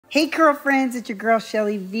Hey girlfriends, it's your girl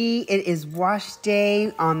Shelly V. It is wash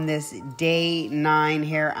day on this day 9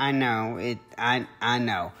 hair. I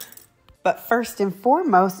know. But first and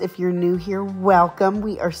foremost, if you're new here, welcome.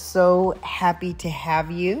 We are so happy to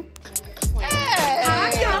have you.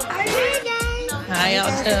 Hey. How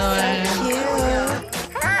y'all doing?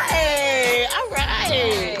 Hey, all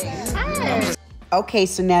right. Okay,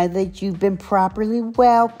 so now that you've been properly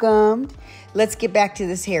welcomed, let's get back to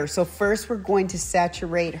this hair. So first we're going to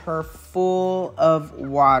saturate her full of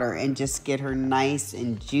water and just get her nice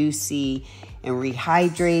and juicy and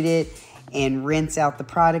rehydrated and rinse out the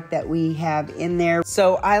product that we have in there.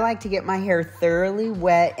 So I like to get my hair thoroughly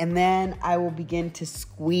wet, and then I will begin to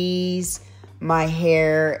squeeze my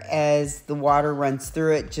hair as the water runs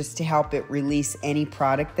through it, just to help it release any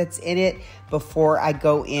product that's in it before I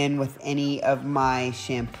go in with any of my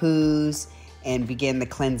shampoos and begin the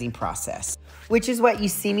cleansing process, which is what you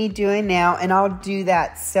see me doing now. And I'll do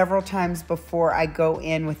that several times before I go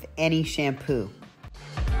in with any shampoo.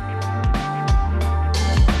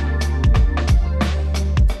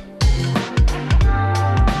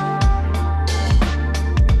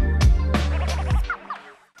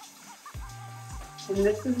 And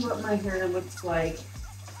this is what my hair looks like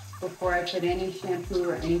before I put any shampoo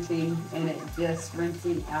or anything in it, just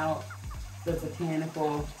rinsing out the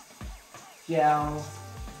botanical gels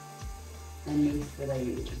and mousse that I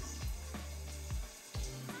use.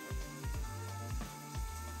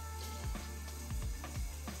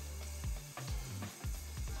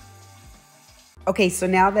 Okay, so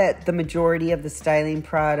now that the majority of the styling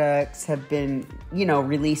products have been,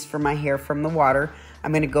 released from my hair from the water,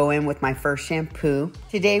 I'm gonna go in with my first shampoo.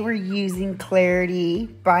 Today we're using Clarity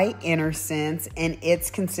by Innersense, and it's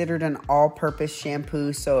considered an all-purpose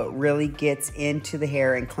shampoo, so it really gets into the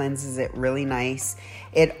hair and cleanses it really nice.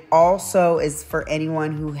 It also is for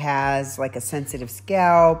anyone who has like a sensitive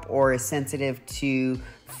scalp or is sensitive to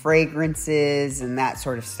fragrances and that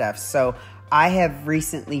sort of stuff. So I have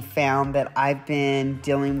recently found that I've been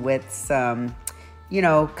dealing with some,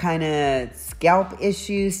 kind of scalp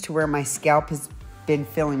issues to where my scalp has been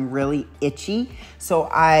feeling really itchy. So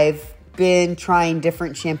I've been trying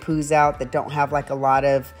different shampoos out that don't have like a lot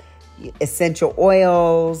of essential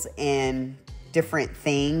oils and different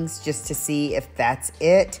things, just to see if that's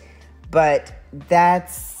it. But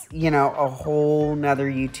that's, a whole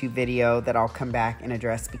nother YouTube video that I'll come back and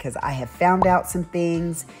address, because I have found out some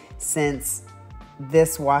things since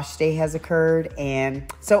this wash day has occurred. And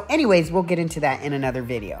so anyways, we'll get into that in another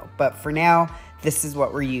video. But for now, this is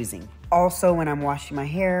what we're using. Also, when I'm washing my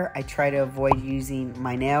hair, I try to avoid using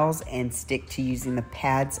my nails and stick to using the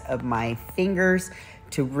pads of my fingers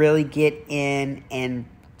to really get in and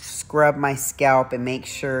scrub my scalp and make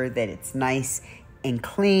sure that it's nice and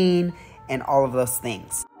clean and all of those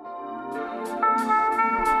things.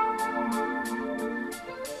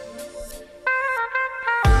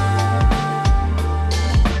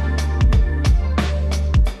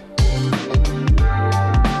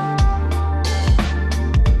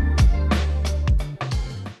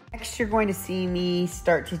 You're going to see me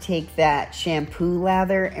start to take that shampoo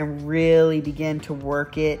lather and really begin to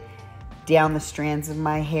work it down the strands of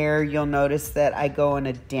my hair. You'll notice that I go in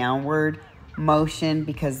a downward motion,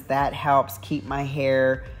 because that helps keep my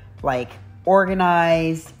hair like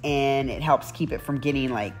organized, and it helps keep it from getting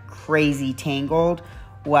like crazy tangled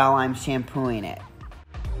while I'm shampooing it.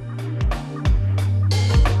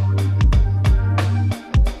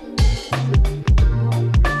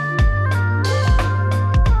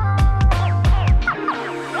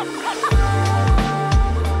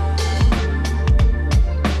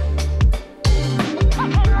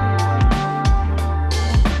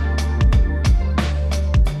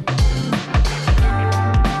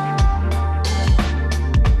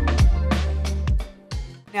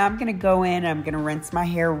 Now I'm going to go in and I'm going to rinse my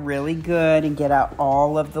hair really good and get out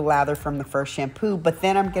all of the lather from the first shampoo. But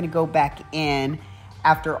then I'm going to go back in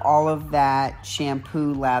after all of that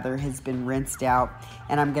shampoo lather has been rinsed out,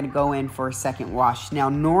 and I'm going to go in for a second wash. Now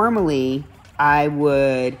normally I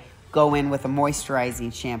would go in with a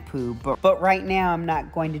moisturizing shampoo, but right now I'm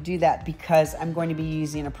not going to do that, because I'm going to be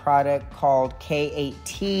using a product called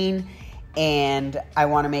K18, and I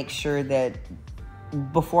want to make sure that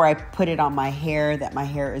before I put it on my hair, that my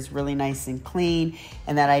hair is really nice and clean,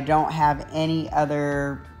 and that I don't have any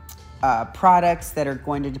other products that are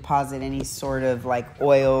going to deposit any sort of like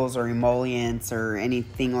oils or emollients or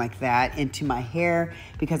anything like that into my hair,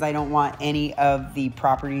 because I don't want any of the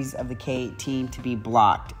properties of the K18 to be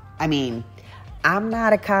blocked. I mean, I'm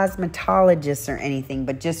not a cosmetologist or anything,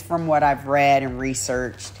 but just from what I've read and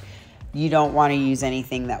researched, you don't want to use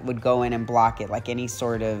anything that would go in and block it, like any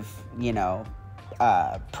sort of,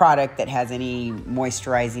 product that has any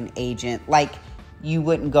moisturizing agent. Like, you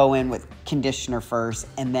wouldn't go in with conditioner first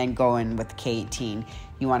and then go in with K18.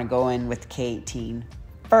 You want to go in with K18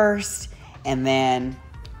 first, and then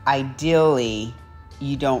ideally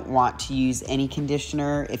you don't want to use any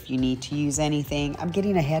conditioner if you need to use anything. I'm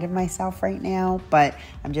getting ahead of myself right now, but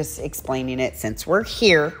I'm just explaining it since we're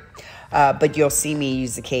here. But you'll see me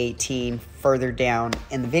use the K18 further down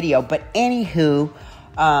in the video. But anywho,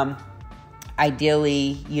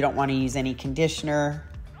 ideally you don't want to use any conditioner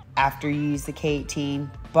after you use the K18.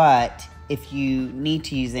 But if you need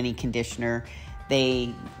to use any conditioner,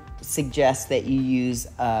 they suggest that you use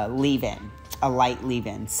a leave-in, a light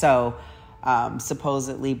leave-in. So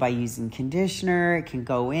supposedly by using conditioner, it can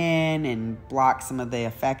go in and block some of the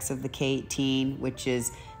effects of the K18, which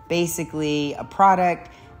is basically a product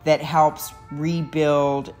that helps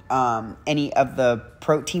rebuild any of the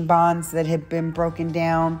protein bonds that have been broken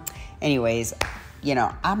down. Anyways, you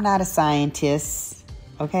know, I'm not a scientist.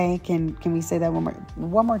 Okay, can we say that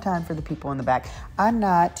one more time for the people in the back? I'm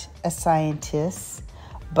not a scientist,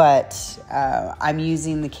 but I'm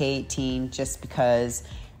using the K18 just because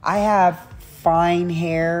I have fine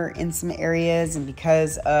hair in some areas, and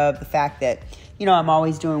because of the fact that, you know, I'm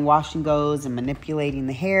always doing wash and goes and manipulating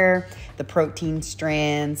the hair, the protein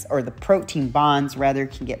strands, or the protein bonds rather,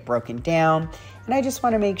 can get broken down. And I just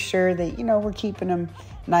want to make sure that, you know, we're keeping them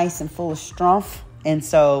nice and full of strength. And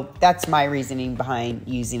so that's my reasoning behind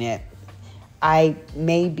using it. I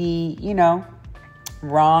may be, you know,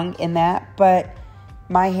 wrong in that, but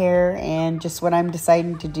my hair and just what I'm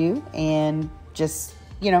deciding to do, and just,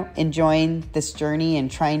 you know, enjoying this journey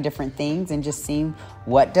and trying different things and just seeing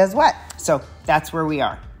what does what. So that's where we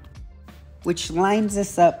are, which lines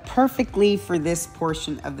us up perfectly for this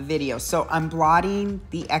portion of the video. So I'm blotting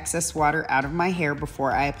the excess water out of my hair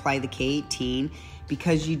before I apply the K18,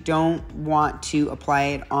 because you don't want to apply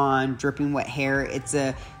it on dripping wet hair. It's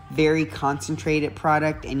a very concentrated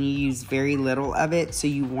product and you use very little of it. So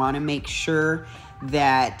you want to make sure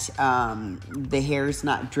that the hair is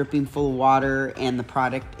not dripping full of water and the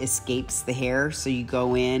product escapes the hair. So you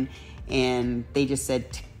go in, and they just said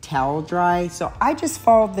towel dry. So I just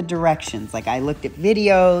followed the directions. Like, I looked at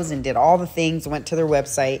videos and did all the things, went to their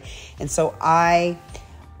website. And so I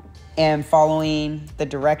am following the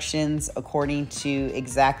directions according to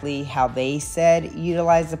exactly how they said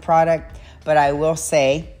utilize the product. But I will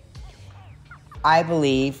say, I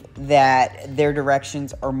believe that their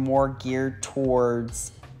directions are more geared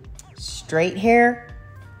towards straight hair,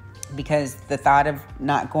 because the thought of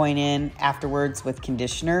not going in afterwards with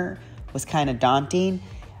conditioner was kind of daunting.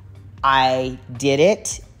 I did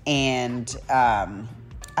it, and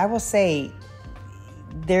I will say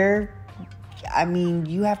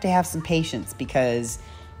you have to have some patience, because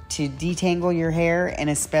to detangle your hair, and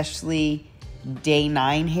especially day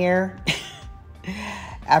 9 hair,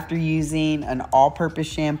 after using an all-purpose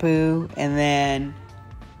shampoo and then,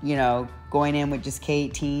 you know, going in with just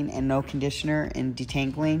K18 and no conditioner and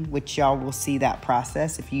detangling, which y'all will see that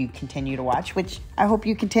process if you continue to watch, which I hope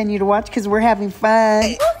you continue to watch because we're having fun. Who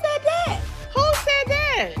said that? Who said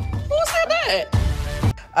that? Who said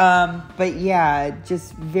that? But yeah,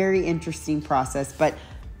 just very interesting process. But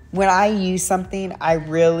when I use something, I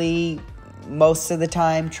really, most of the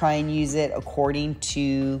time, try and use it according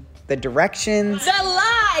to the directions. The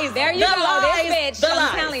lies! There you go, this bitch.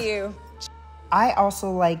 I'm telling you. I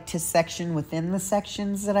also like to section within the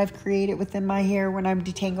sections that I've created within my hair when I'm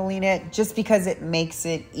detangling it, just because it makes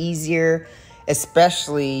it easier,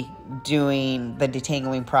 especially doing the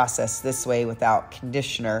detangling process this way without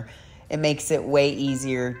conditioner. It makes it way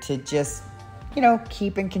easier to just, you know,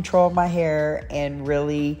 keep in control of my hair and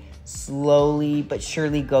really slowly but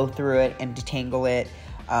surely go through it and detangle it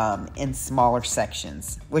in smaller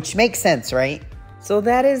sections, which makes sense, right? So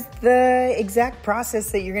that is the exact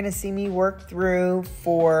process that you're going to see me work through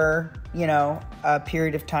for, you know, a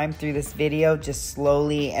period of time through this video, just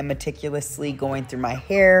slowly and meticulously going through my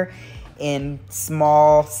hair in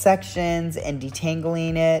small sections and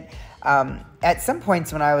detangling it. At some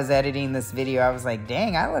points when I was editing this video, I was like,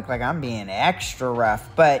 dang, I look like I'm being extra rough,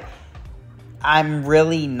 but I'm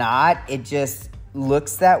really not. It just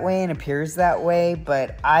looks that way and appears that way,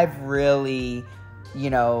 but I've really, you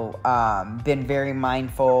know, been very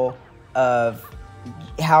mindful of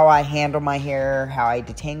how I handle my hair, how I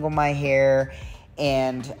detangle my hair.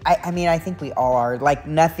 And I mean, I think we all are. Like,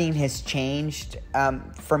 nothing has changed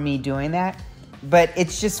for me doing that. But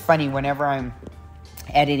it's just funny, whenever I'm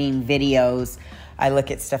editing videos, I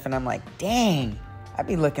look at stuff and I'm like, dang, I'd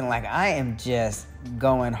be looking like I am just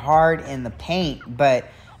going hard in the paint. But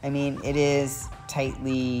I mean, it is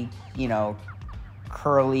tightly, you know,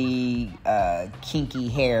 curly, kinky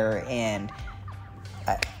hair, and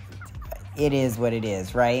it is what it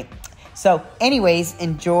is, right? So anyways,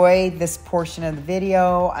 enjoy this portion of the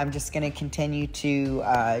video. I'm just going to continue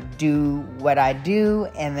to do what I do,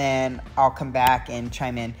 and then I'll come back and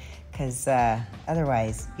chime in, because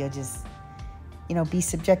otherwise you'll just, you know, be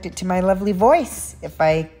subjected to my lovely voice if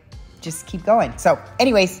I just keep going. So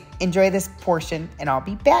anyways, enjoy this portion, and I'll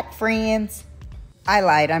be back, friends. I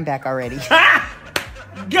lied. I'm back already.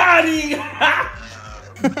 Got it!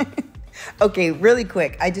 Okay, really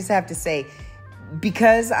quick. I just have to say,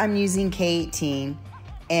 because I'm using K18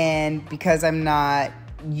 and because I'm not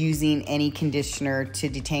using any conditioner to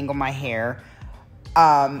detangle my hair,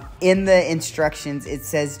 in the instructions, it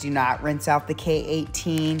says do not rinse out the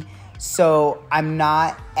K18. So I'm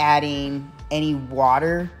not adding any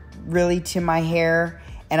water really to my hair,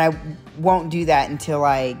 and I won't do that until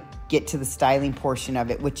I get to the styling portion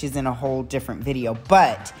of it, which is in a whole different video.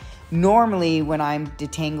 But normally when I'm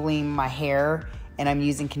detangling my hair and I'm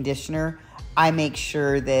using conditioner, I make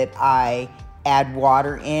sure that I add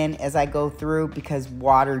water in as I go through, because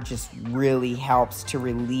water just really helps to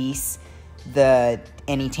release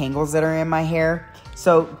any tangles that are in my hair.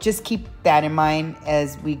 So just keep that in mind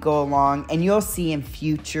as we go along, and you'll see in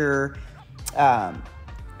future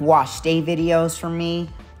wash day videos from me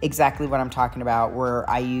exactly what I'm talking about, where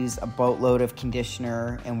I use a boatload of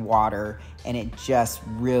conditioner and water, and it just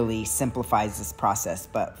really simplifies this process.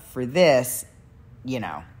 But for this, you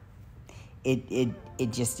know, it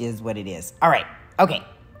just is what it is. All right, okay,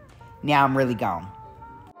 now I'm really gone.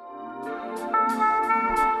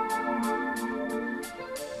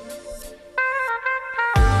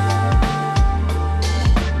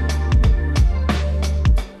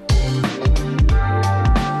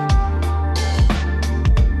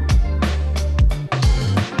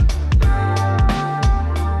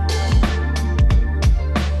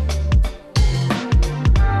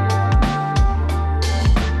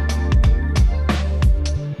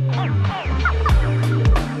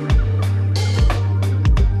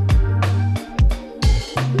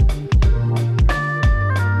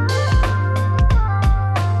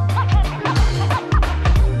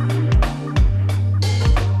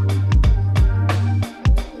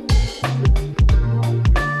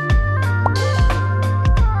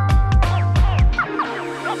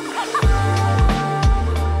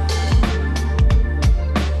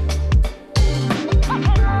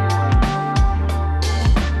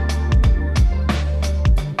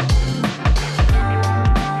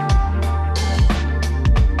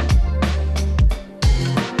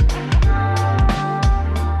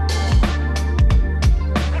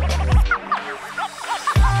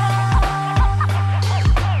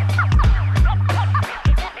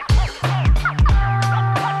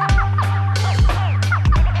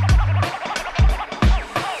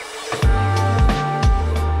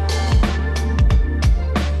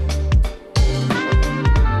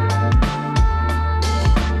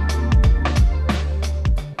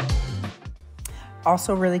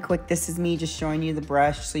 Also, really quick, this is me just showing you the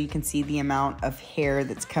brush so you can see the amount of hair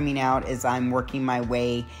that's coming out as I'm working my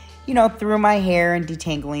way, you know, through my hair and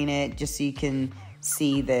detangling it, just so you can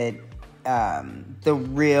see that the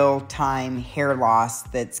real-time hair loss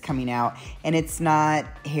that's coming out. And it's not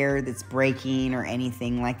hair that's breaking or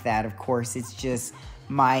anything like that, of course. It's just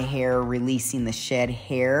my hair releasing the shed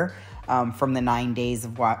hair from the 9 days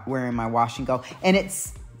of wearing my wash and go. And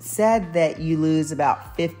it's said that you lose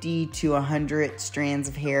about 50 to 100 strands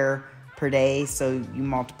of hair per day. So you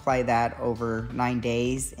multiply that over 9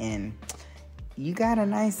 days and you got a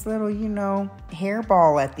nice little, you know,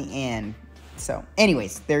 hairball at the end. So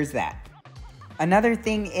anyways, there's that. Another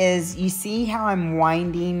thing is, you see how I'm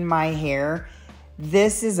winding my hair?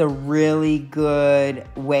 This is a really good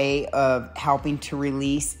way of helping to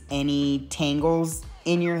release any tangles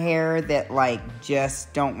in your hair that like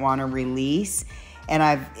just don't want to release. And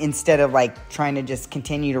I've, instead of like trying to just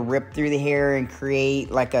continue to rip through the hair and create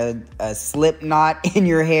like a slip knot in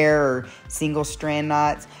your hair or single strand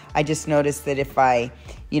knots, I just noticed that if I,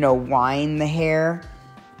 you know, wind the hair,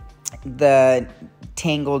 the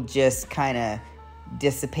tangle just kind of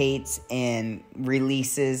dissipates and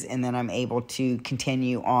releases, and then I'm able to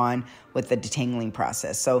continue on with the detangling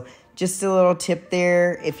process. So just a little tip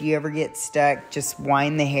there, if you ever get stuck, just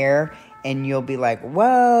wind the hair and you'll be like,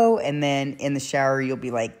 whoa, and then in the shower you'll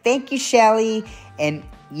be like, thank you, Shelly, and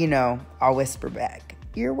you know, I'll whisper back,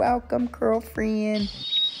 you're welcome, girlfriend.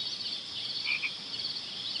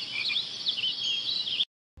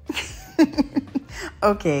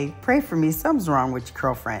 Okay, pray for me. Something's wrong with your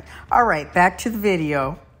girlfriend. All right, back to the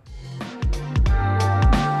video.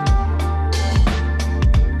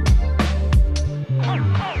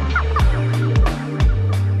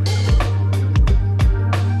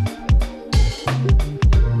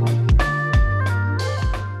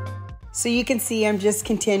 So you can see I'm just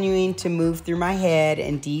continuing to move through my head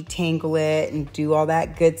and detangle it and do all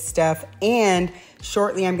that good stuff. And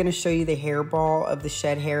shortly I'm going to show you the hairball of the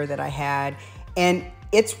shed hair that I had. And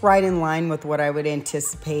it's right in line with what I would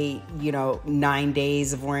anticipate, you know, 9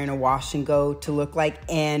 days of wearing a wash and go to look like.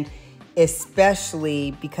 And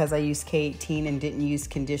especially because I used K18 and didn't use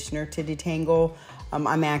conditioner to detangle,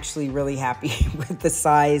 I'm actually really happy with the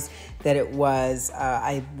size that it was.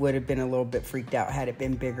 I would have been a little bit freaked out had it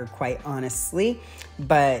been bigger, quite honestly.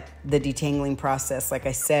 But the detangling process, like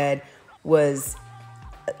I said, was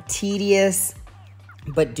tedious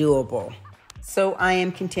but doable. So I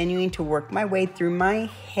am continuing to work my way through my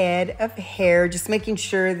head of hair, just making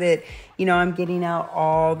sure that, you know, I'm getting out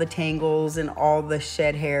all the tangles and all the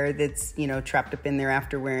shed hair that's, you know, trapped up in there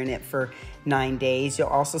after wearing it for 9 days. You'll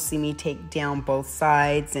also see me take down both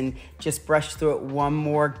sides and just brush through it one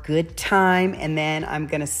more good time. And then I'm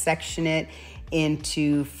going to section it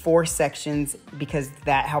into 4 sections because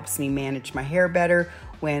that helps me manage my hair better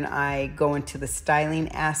when I go into the styling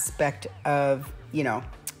aspect of, you know,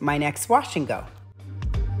 my next wash and go.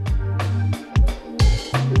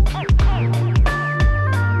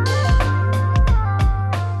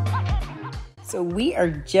 So we are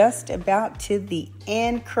just about to the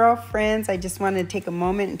end, curl friends. I just wanted to take a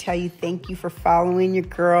moment and tell you thank you for following your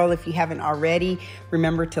girl. If you haven't already,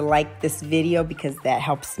 remember to like this video because that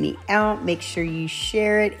helps me out. Make sure you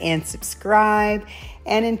share it and subscribe.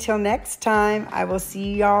 And until next time, I will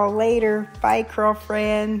see y'all later. Bye, curl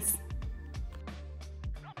friends.